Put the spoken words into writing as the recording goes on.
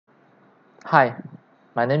Hi,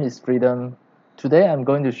 my name is Freedom. Today I'm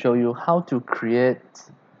going to show you how to create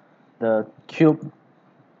the cube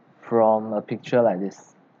from a picture like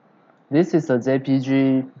this. This is a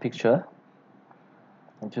JPG picture,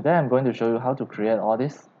 and today I'm going to show you how to create all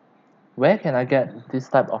this. Where can I get this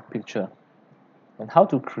type of picture? And how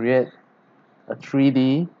to create a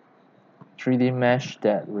 3D mesh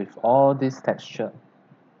that with all this texture.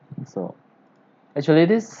 So actually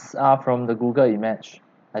these are from the Google image.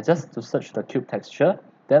 I just to search the cube texture,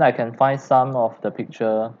 then I can find some of the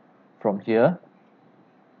picture from here.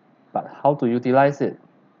 But how to utilize it?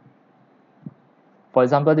 For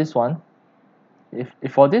example, this one, if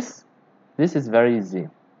for this is very easy.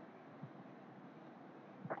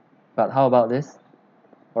 But how about this?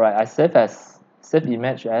 Alright, I save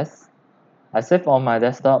image as, I save on my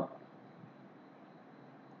desktop.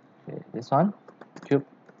 Okay, this one, cube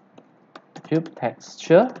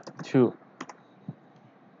texture 2.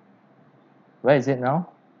 Where is it now?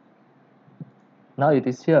 Now it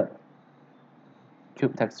is here,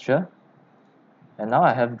 cube texture. And now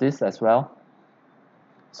I have this as well.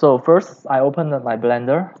 So first I open up my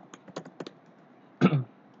Blender.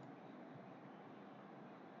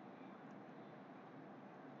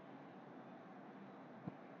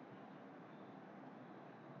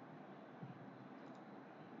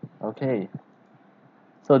 Okay,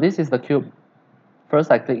 so this is the cube.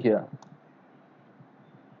 First I click here.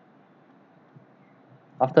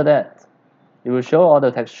 After that, it will show all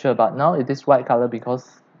the texture, but now it is white color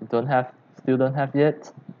because it still don't have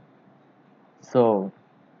yet. So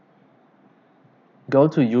go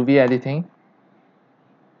to UV editing.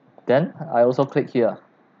 Then I also click here.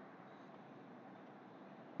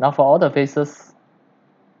 Now for all the faces,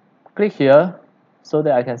 click here so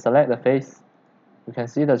that I can select the face. You can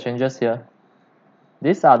see the changes here.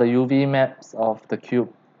 These are the UV maps of the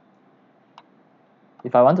cube.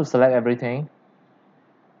 If I want to select everything,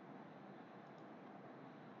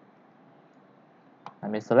 I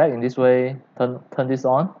may select in this way, turn this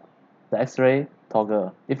on, the X-ray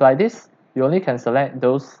toggle. If like this, you only can select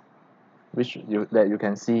those that you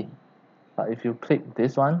can see. But if you click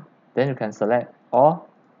this one, then you can select or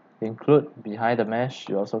include behind the mesh,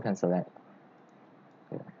 you also can select.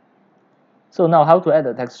 Okay. So now how to add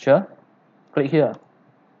the texture? Click here.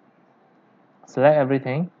 Select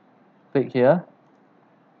everything. Click here.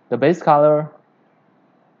 The base color.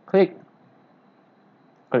 Click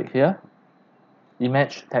here.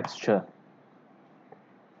 Image texture.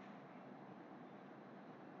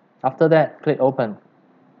 After that, click open.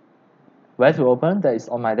 Where to open? That is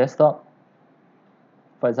on my desktop.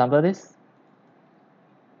 For example, this.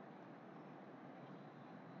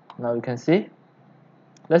 Now you can see.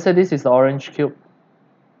 Let's say this is the orange cube.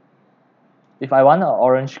 If I want an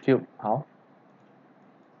orange cube, how?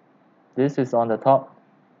 This is on the top.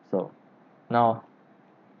 So now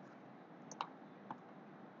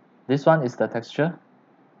this one is the texture.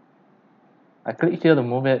 I click here to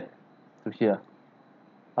move it to here.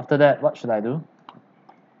 After that, what should I do?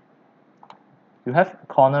 You have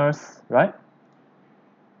corners, right?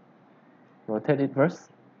 Rotate it first.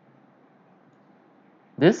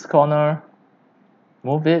 This corner,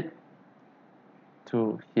 move it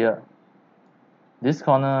to here. This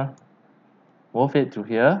corner, move it to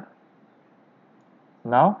here.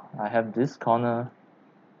 Now I have this corner,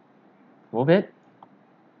 move it.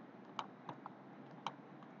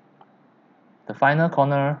 The final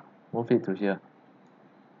corner, move it to here.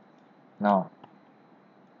 Now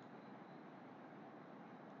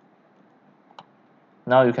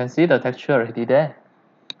you can see the texture already there.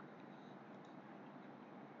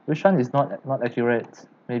 Which one is not accurate?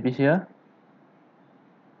 Maybe here.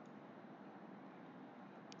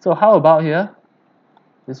 So how about here?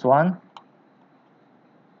 This one.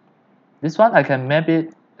 This one I can map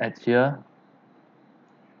it at here.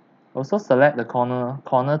 Also select the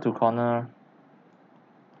corner to corner.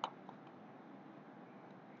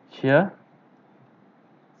 Here.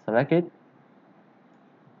 Select it.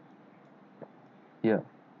 Here.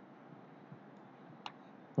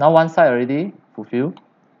 Now one side already fulfilled.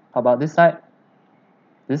 How about this side?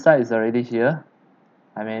 This side is already here.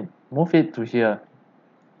 I may move it to here.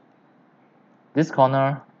 This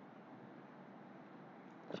corner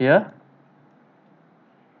here.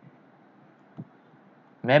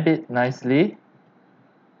 Map it nicely.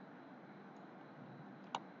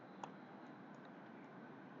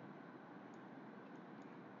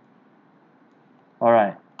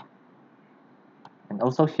 Alright. And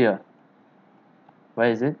also here.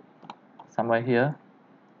 Where is it? Somewhere here.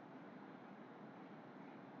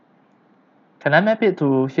 Can I map it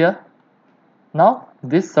to here? Now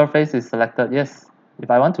this surface is selected. Yes.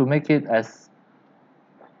 If I want to make it as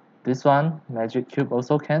This one, magic cube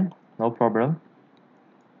also can, no problem.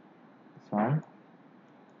 This one.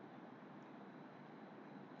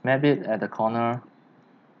 Map it at the corner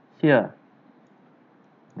here.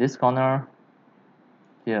 This corner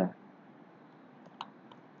here.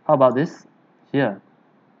 How about this? Here.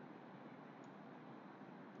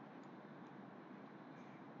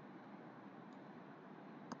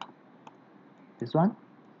 This one.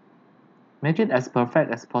 Make it as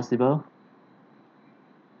perfect as possible.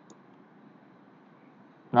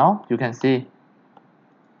 Now you can see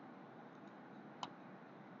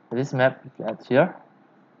this map at here.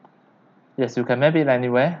 Yes, you can map it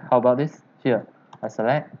anywhere. How about this? Here. I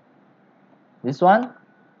select this one.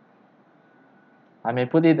 I may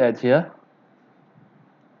put it at here.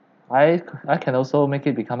 I can also make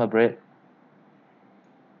it become a braid.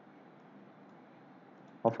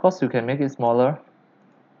 Of course, you can make it smaller.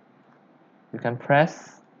 You can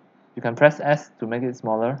press S to make it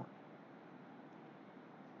smaller.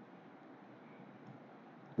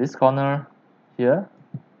 This corner here,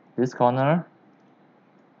 this corner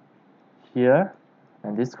here,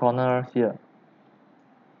 and this corner here.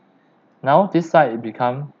 Now this side it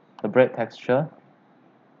become the braid texture.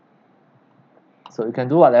 So you can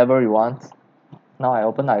do whatever you want. Now I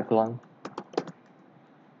open iClone.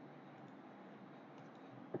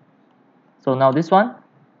 So now this one,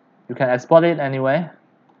 you can export it anywhere.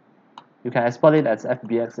 You can export it as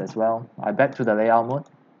FBX as well. I back to the layout mode.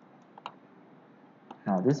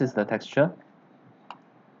 Now this is the texture.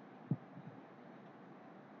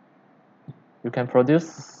 You can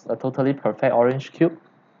produce a totally perfect orange cube.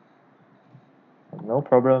 No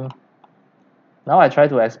problem. Now I try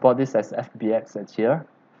to export this as FBX at here.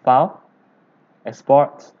 File,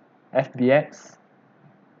 export, FBX.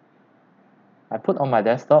 I put on my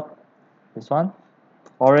desktop, this one,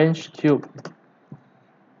 orange cube.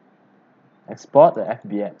 Export the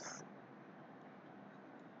FBX.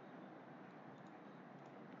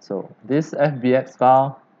 So this FBX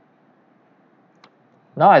file,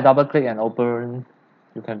 now I double click and open.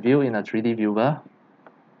 You can view in a 3D viewer,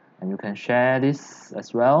 and you can share this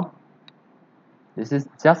as well. This is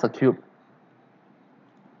just a cube.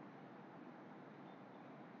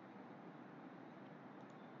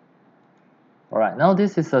 Alright, now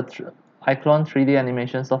this is a iClone 3D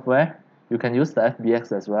animation software. You can use the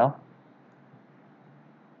FBX as well.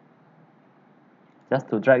 Just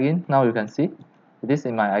to drag in, now you can see it is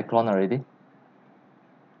in my iClone already.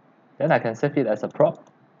 Then I can save it as a prop.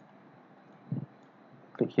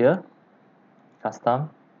 Click here, custom,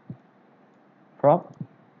 prop.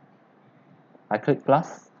 I click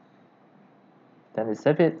plus, then it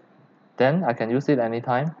save it. Then I can use it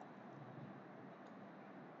anytime.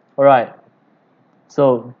 Alright,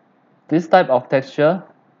 so this type of texture,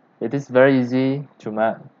 it is very easy to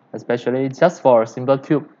map, especially just for a simple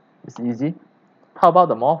cube. It's easy. How about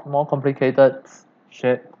the more complicated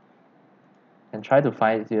shape? And try to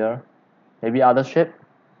find it here. Maybe other shape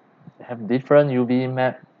have different UV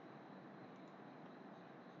map.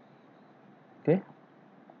 Okay,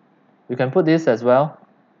 you can put this as well.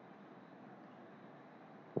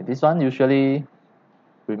 This one usually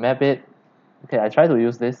we map it. Okay, I try to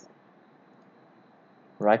use this.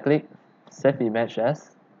 Right click, save image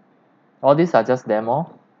as. All these are just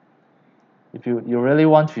demo. If you really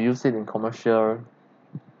want to use it in commercial,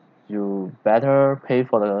 you better pay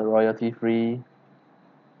for the royalty free.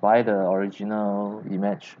 Buy the original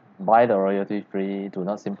image. Buy the royalty free. Do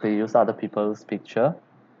not simply use other people's picture.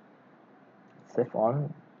 Save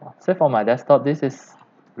on my desktop. This is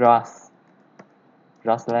grassland.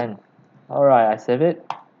 Alright, I save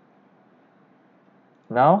it.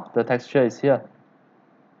 Now the texture is here.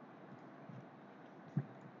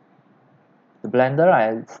 The Blender,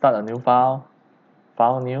 I start a new file,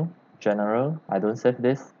 file new, general. I don't save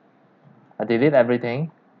this. I delete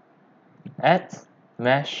everything. Add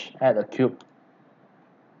mesh, add a cube.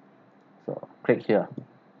 So click here.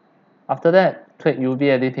 After that, click UV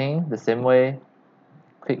editing the same way.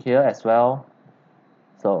 Click here as well.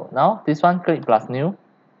 So now this one, click plus new.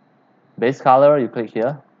 Base color, you click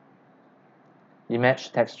here.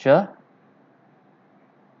 Image texture.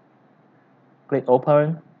 Click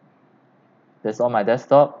open. That's on my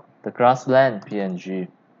desktop, the grassland PNG.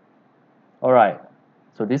 Alright,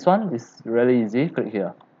 so this one is really easy. Click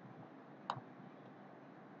here.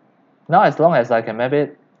 Now as long as I can map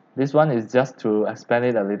it, this one is just to expand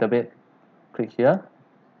it a little bit. Click here.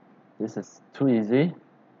 This is too easy.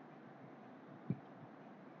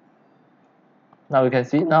 Now you can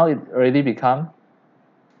see, now it already become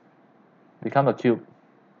a cube.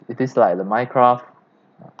 It is like the Minecraft.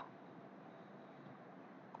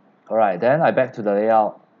 Alright, then I back to the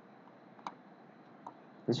layout.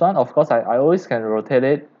 This one, of course, I always can rotate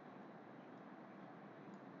it.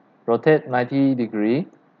 Rotate 90 degree,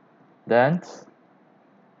 then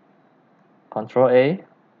Control A,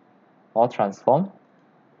 or transform.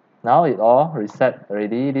 Now it all reset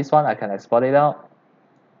already. This one I can export it out.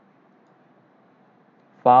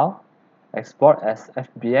 File, export as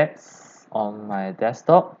FBX on my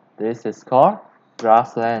desktop. This is called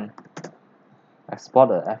Grassland. Export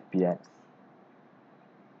the FBX.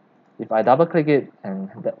 If I double click it and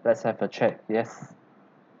let's have a check. Yes,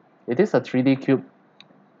 it is a 3D cube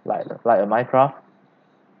like a Minecraft.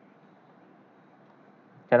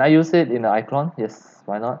 Can I use it in the iClone? Yes,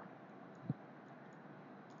 why not?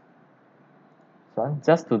 So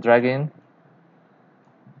just to drag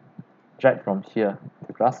from here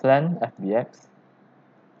to Grassland FBX.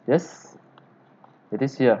 Yes, it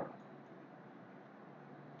is here.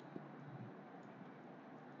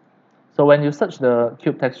 So when you search the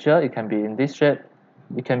cube texture, it can be in this shape.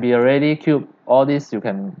 It can be a ready cube. All this you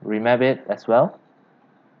can remap it as well.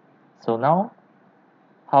 So now,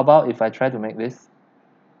 how about if I try to make this?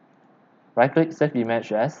 Right click, save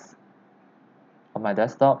image as on my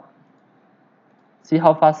desktop. See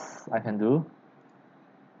how fast I can do.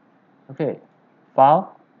 Okay,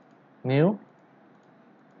 file, new,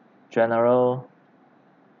 general.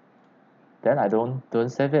 Then I don't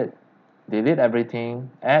save it. Delete everything.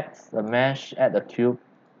 Add a mesh. Add a cube.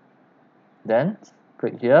 Then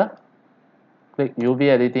click here. Click UV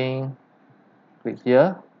editing. Click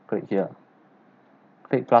here. Click here.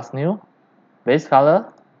 Click plus new. Base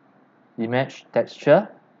color. Image texture.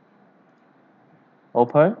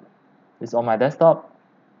 Open. It's on my desktop.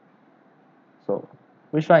 So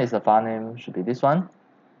which one is the file name? Should be this one.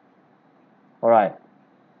 Alright.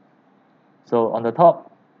 So on the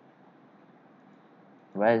top,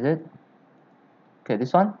 where is it? Okay,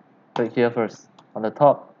 this one. Click here first. On the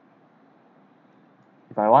top.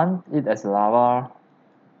 If I want it as lava,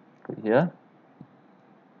 click here.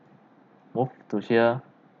 Move to here.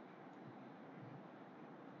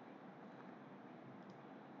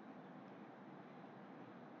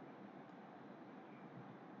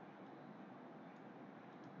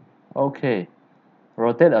 Okay.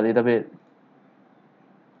 Rotate a little bit.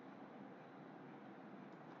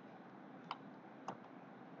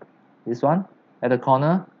 This one at the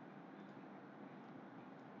corner.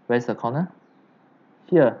 Where's the corner?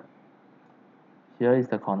 Here. Here is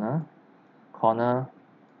the corner. Corner.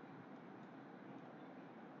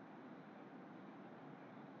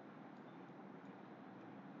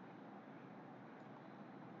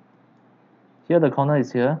 Here the corner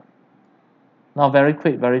is here. Now very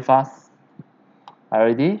quick, very fast. I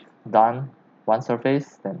already done one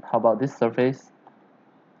surface. Then how about this surface?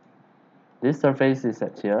 This surface is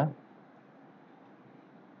at here.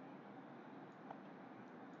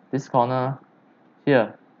 This corner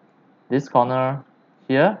here. This corner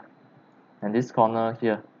here. And this corner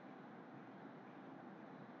here.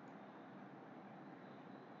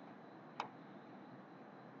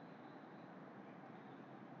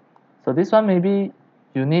 So this one maybe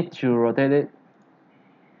you need to rotate it.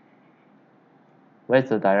 Where's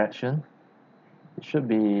the direction? It should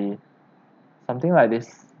be something like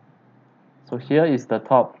this. So here is the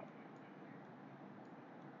top.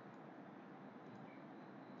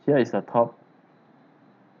 Here is the top.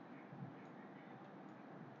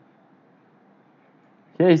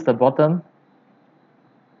 Here is the bottom.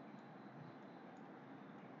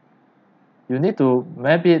 You need to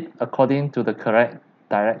map it according to the correct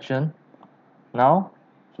direction. Now,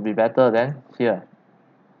 should be better than here.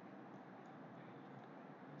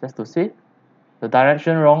 Just to see the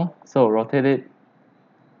direction wrong, so rotate it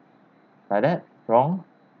like that, wrong.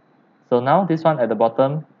 So now this one at the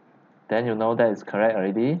bottom, then you know that it's correct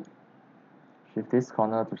already. Shift this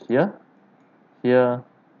corner to here, here.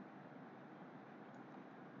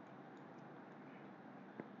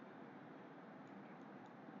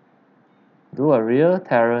 Do a real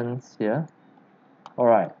Terrence here.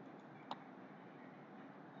 Alright.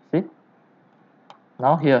 See?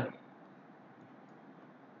 Now here.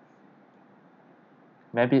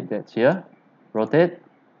 Maybe that's here. Rotate.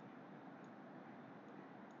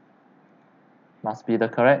 Must be the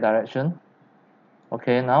correct direction.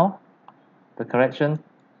 Okay, now the correction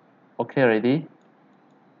okay already.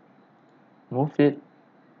 Move it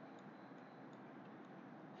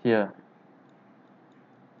here.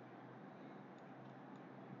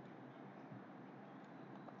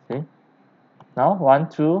 See? Now 1,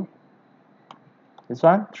 2. This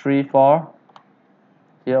one 3, 4.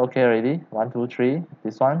 Here okay already. 1, 2, 3.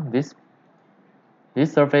 This one. This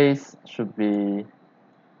surface should be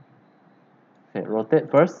okay. Rotate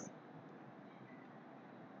first.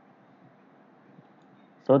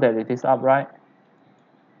 so that it is upright.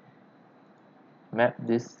 Map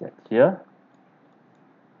this here.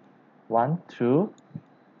 1, 2,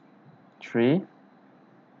 3,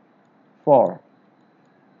 4.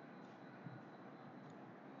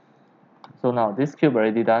 So now this cube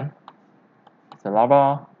already done. It's a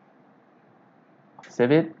lava.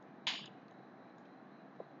 Save it.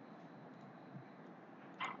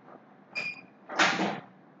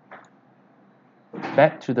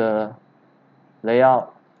 Back to the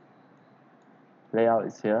layout. Layout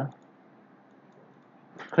is here.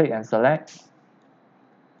 Click and select.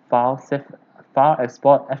 File, save, file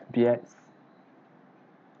export FBX.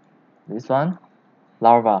 This one,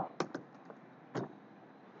 larva.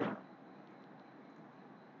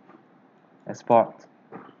 Export.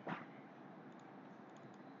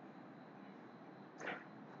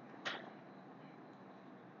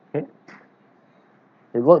 Okay,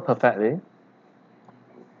 it worked perfectly.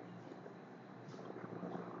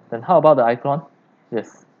 Then how about the iClone?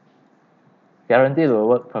 Yes, guaranteed it will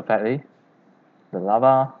work perfectly. The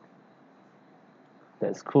lava.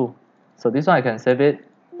 That's cool. So this one I can save it.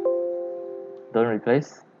 Don't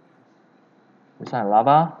replace. This one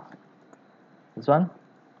lava. This one.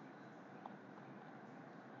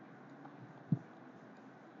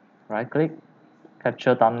 Right click.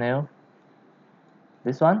 Capture thumbnail.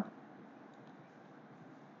 This one.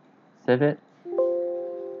 Save it.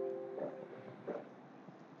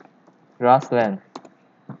 Grassland.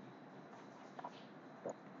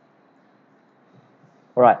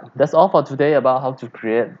 Alright, that's all for today about how to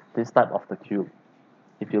create this type of the cube.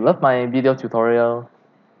 If you love my video tutorial,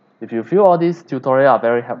 if you feel all these tutorials are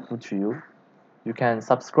very helpful to you, you can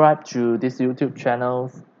subscribe to this YouTube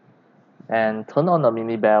channel and turn on the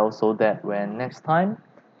mini bell so that when next time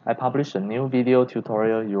I publish a new video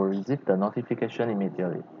tutorial, you will receive the notification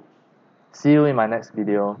immediately. See you in my next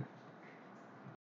video.